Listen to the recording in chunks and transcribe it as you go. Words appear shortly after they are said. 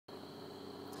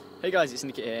Hey guys, it's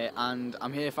Syndicate here, and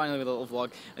I'm here finally with a little vlog,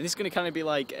 and this is going to kind of be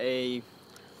like a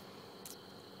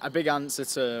big answer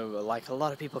to like a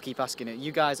lot of people keep asking it.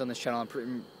 You guys on this channel,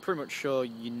 I'm pretty much sure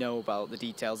you know about the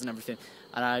details and everything,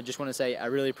 and I just want to say I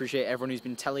really appreciate everyone who's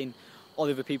been telling all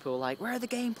the other people like, where are the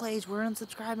gameplays, we're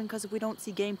unsubscribing because if we don't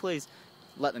see gameplays.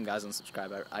 Let them guys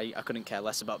unsubscribe. I couldn't care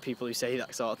less about people who say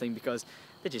that sort of thing because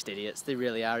they're just idiots, they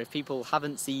really are. If people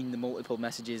haven't seen the multiple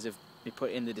messages of me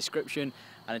put in the description,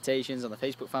 annotations on the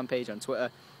Facebook fan page, on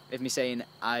Twitter, of me saying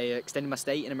I extended my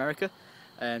stay in America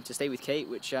to stay with Kate,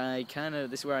 which I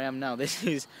this is where I am now. This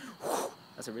is,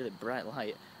 that's a really bright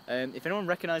light. If anyone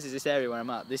recognises this area where I'm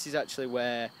at, this is actually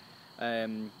where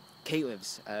Kate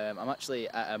lives. I'm actually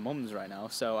at her mum's right now,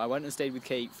 so I went and stayed with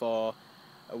Kate for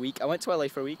a week. I went to LA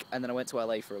for a week, and then I went to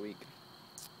LA for a week,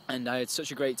 and I had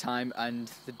such a great time.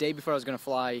 And the day before I was going to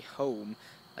fly home,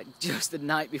 like just the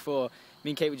night before,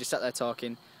 me and Kate were just sat there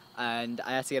talking, and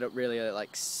I had to get up really at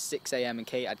like 6 AM, and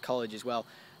Kate had college as well,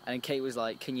 and Kate was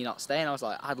like, can you not stay? And I was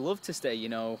like, I'd love to stay, you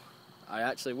know, I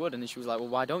actually would. And then she was like, well,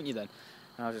 why don't you then?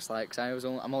 And I was just like, because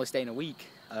I'm only staying a week.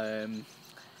 I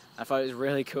thought it was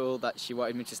really cool that she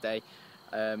wanted me to stay,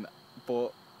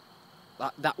 but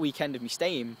that weekend of me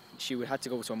staying, she had to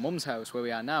go to her mum's house where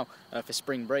we are now for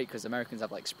spring break, because Americans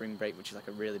have like spring break, which is like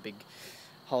a really big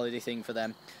holiday thing for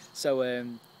them. So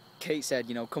Kate said,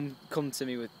 you know, come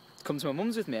to my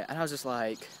mum's with me, and I was just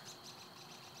like,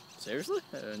 seriously?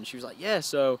 And she was like, yeah.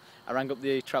 So I rang up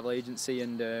the travel agency,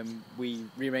 and we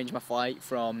rearranged my flight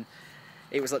from.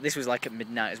 This was like at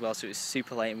midnight as well, so it was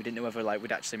super late, and we didn't know whether like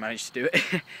we'd actually manage to do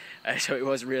it. So it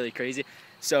was really crazy.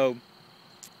 So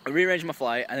I rearranged my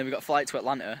flight, and then we got a flight to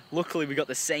Atlanta. Luckily, we got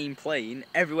the same plane.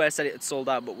 Everywhere said it had sold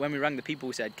out, but when we rang the people,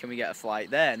 we said, can we get a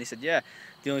flight there? And they said, yeah,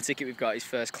 the only ticket we've got is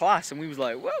first class. And we was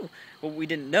like, whoa. Well, we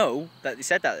didn't know that they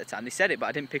said that at the time. They said it, but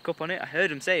I didn't pick up on it. I heard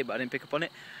them say it, but I didn't pick up on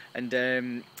it.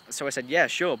 And so I said, yeah,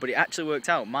 sure. But it actually worked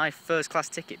out. My first class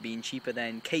ticket being cheaper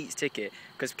than Kate's ticket,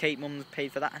 because Kate mum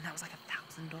paid for that, and that was like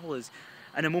 $1,000.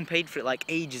 And her mum paid for it like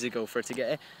ages ago for her to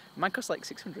get it. Mine cost like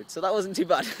 600, so that wasn't too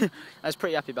bad. I was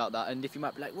pretty happy about that. And if you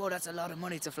might be like, whoa, that's a lot of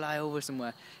money to fly over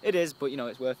somewhere. It is, but you know,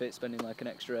 it's worth it, spending like an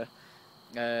extra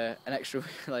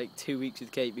like 2 weeks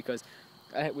with Kate, because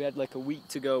we had like a week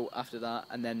to go after that,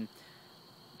 and then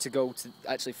to go to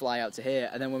actually fly out to here.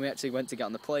 And then when we actually went to get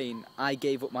on the plane, I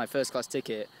gave up my first class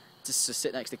ticket just to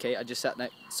sit next to Kate. I just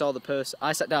saw the person.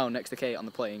 I sat down next to Kate on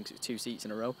the plane, 'cause it was 2 seats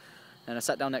in a row, and I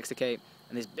sat down next to Kate,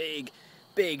 and this big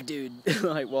dude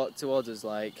like walked towards us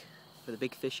like with a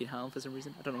big fish in hand for some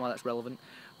reason. I don't know why that's relevant,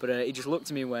 but he just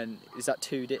looked at me and went, is that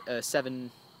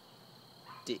 7C?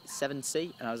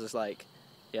 And I was just like,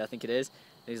 yeah, I think it is.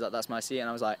 And he's like, that's my seat. And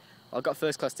I was like, well, I've got a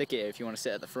first class ticket here if you want to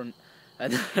sit at the front.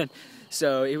 And then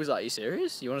so he was like, are you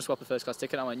serious? You want to swap a first class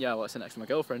ticket? And I went, yeah, well, I sit next to my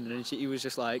girlfriend. And he was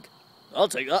just like, I'll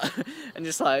take that. And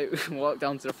just like walked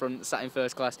down to the front, sat in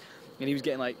first class, and he was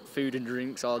getting like food and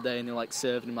drinks all day, and they were like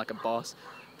serving him like a boss.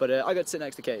 But I got to sit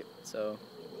next to Kate, so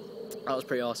that was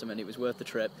pretty awesome, and it was worth the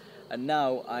trip. And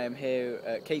now I am here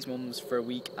at Kate's mum's for a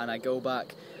week, and I go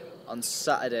back on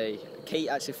Saturday. Kate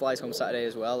actually flies home Saturday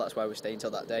as well, that's why we're staying till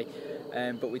that day.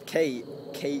 But with Kate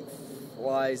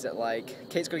flies at like,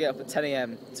 Kate's going to get up at 10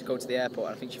 AM to go to the airport,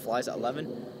 and I think she flies at 11.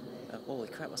 Holy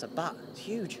crap, that's a bat, it's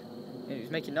huge. And it was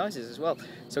making noises as well.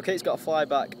 So Kate's got to fly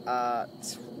back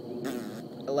at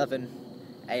 11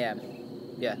 AM.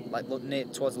 Yeah, like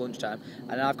towards lunchtime,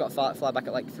 and I've got to fly back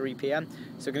at like 3 PM.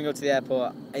 So we're going to go to the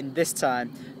airport, and this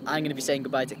time I'm going to be saying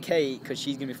goodbye to Kate, because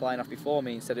she's going to be flying off before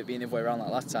me instead of it being the other way around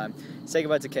like last time. Say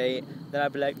goodbye to Kate, then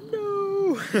I'll be like,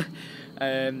 no!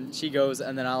 She goes,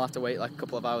 and then I'll have to wait like a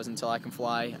couple of hours until I can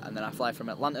fly, and then I fly from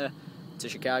Atlanta to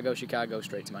Chicago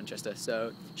straight to Manchester. So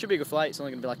it should be a good flight. It's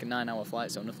only going to be like a 9-hour flight,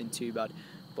 so nothing too bad.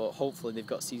 But hopefully they've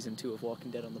got season 2 of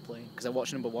Walking Dead on the plane, because I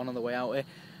watched number 1 on the way out here,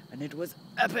 and it was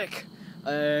epic!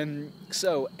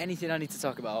 So, anything I need to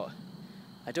talk about?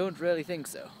 I don't really think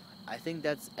so. I think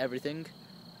that's everything.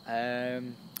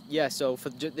 Yeah, so for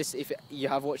this, if you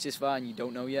have watched this far and you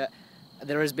don't know yet,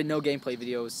 there has been no gameplay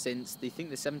videos since, I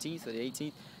think, the 17th or the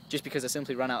 18th, just because I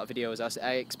simply ran out of videos.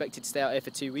 I expected to stay out here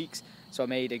for 2 weeks, so I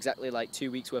made exactly like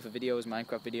 2 weeks worth of videos,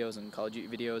 Minecraft videos and Call of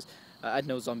Duty videos. I had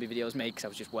no zombie videos made because I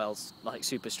was just, like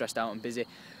super stressed out and busy.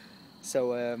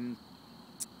 So,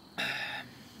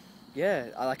 yeah,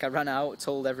 I ran out,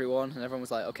 told everyone, and everyone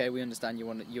was like, okay, we understand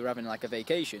you're having like a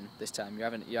vacation this time.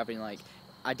 You're having like,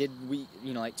 I did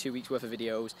like 2 weeks worth of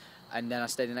videos, and then I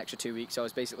stayed an extra 2 weeks, so I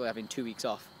was basically having 2 weeks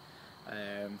off,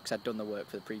 because I'd done the work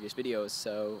for the previous videos.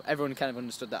 So everyone kind of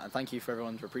understood that, and thank you for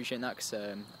everyone for appreciating that, because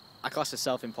I class as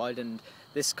self-employed, and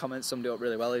this comment summed it up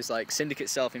really well. It's like,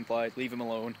 Syndicate's self-employed, leave him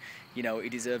alone, you know, he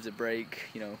deserves a break,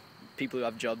 you know, people who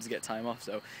have jobs get time off,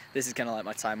 so this is kind of like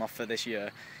my time off for this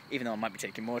year, even though I might be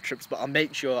taking more trips, but I'll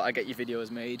make sure I get your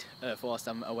videos made whilst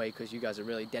I'm away, because you guys are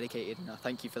really dedicated, and I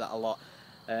thank you for that a lot.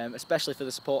 Especially for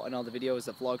the support and all the videos,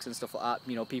 the vlogs and stuff like that.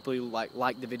 You know, people who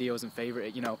like the videos and favourite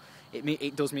it, you know,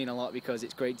 it does mean a lot, because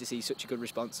it's great to see such a good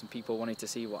response and people wanting to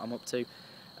see what I'm up to.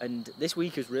 And this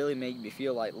week has really made me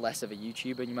feel like less of a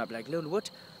YouTuber, and you might be like, Lil, what?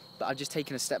 But I've just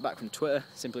taken a step back from Twitter,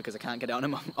 simply because I can't get it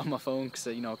on my phone, because,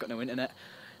 you know, I've got no internet.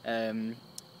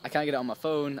 I can't get it on my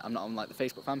phone, I'm not on like the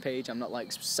Facebook fan page, I'm not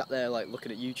like sat there like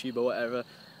looking at YouTube or whatever.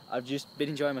 I've just been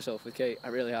enjoying myself with Kate, I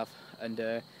really have. And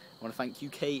I want to thank you,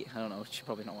 Kate. I don't know, she'll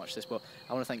probably not watch this, but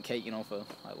I want to thank Kate, you know, for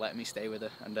like letting me stay with her,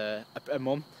 and her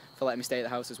mum for letting me stay at the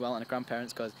house as well, and her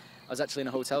grandparents, because I was actually in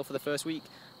a hotel for the first week,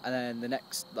 and then the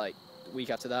next like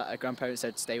week after that, her grandparents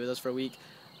said stay with us for a week,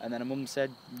 and then her mum said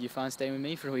you're fine staying with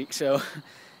me for a week. So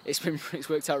it's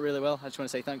worked out really well. I just want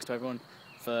to say thanks to everyone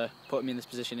for putting me in this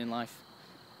position in life.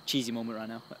 Cheesy moment right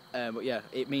now, but yeah,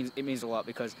 it means a lot,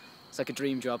 because it's like a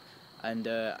dream job, and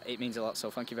it means a lot.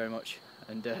 So thank you very much.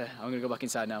 And I'm gonna go back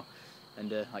inside now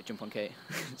and like jump on Kate,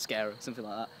 scare her, something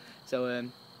like that. So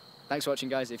thanks for watching,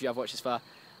 guys, if you have watched this far,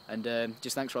 and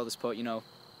just thanks for all the support. You know,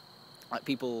 like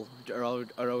people are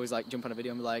always like jump on a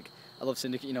video and be like, I love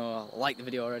Syndicate, you know, I like the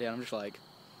video already, and I'm just like,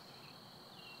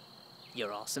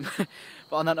 you're awesome.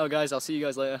 But on that note, guys, I'll see you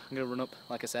guys later. I'm gonna run up,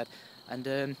 like I said,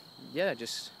 and yeah,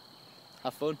 just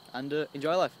have fun and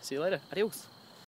enjoy life. See you later. Adios.